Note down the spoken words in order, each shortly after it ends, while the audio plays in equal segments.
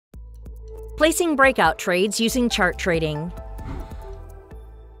Placing breakout trades using chart trading.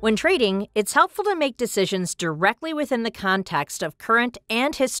 When trading, it's helpful to make decisions directly within the context of current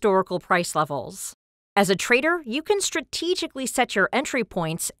and historical price levels. As a trader, you can strategically set your entry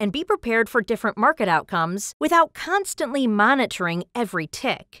points and be prepared for different market outcomes without constantly monitoring every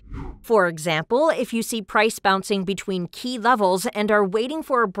tick. For example, if you see price bouncing between key levels and are waiting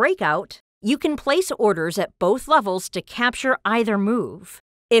for a breakout, you can place orders at both levels to capture either move.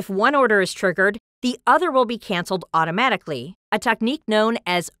 If one order is triggered, the other will be canceled automatically, a technique known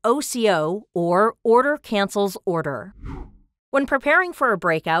as OCO, or Order Cancels Order. When preparing for a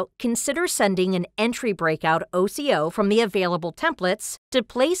breakout, consider sending an Entry Breakout OCO from the available templates to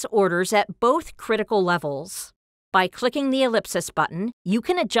place orders at both critical levels. By clicking the ellipsis button, you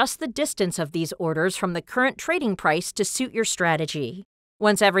can adjust the distance of these orders from the current trading price to suit your strategy.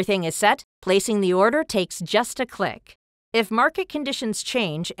 Once everything is set, placing the order takes just a click. If market conditions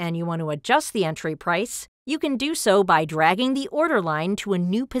change and you want to adjust the entry price, you can do so by dragging the order line to a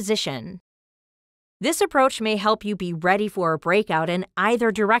new position. This approach may help you be ready for a breakout in either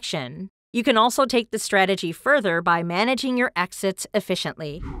direction. You can also take the strategy further by managing your exits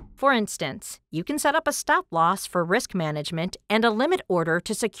efficiently. For instance, you can set up a stop loss for risk management and a limit order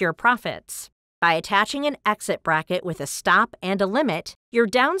to secure profits. By attaching an exit bracket with a stop and a limit, your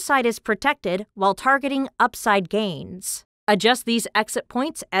downside is protected while targeting upside gains. Adjust these exit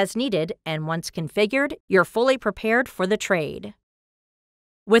points as needed, and once configured, you're fully prepared for the trade.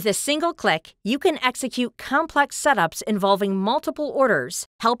 With a single click, you can execute complex setups involving multiple orders,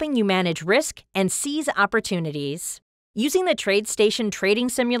 helping you manage risk and seize opportunities. Using the Tradestation trading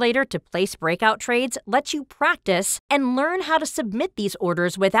simulator to place breakout trades lets you practice and learn how to submit these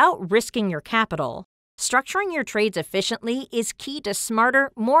orders without risking your capital. Structuring your trades efficiently is key to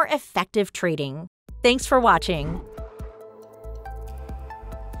smarter, more effective trading. Thanks for watching.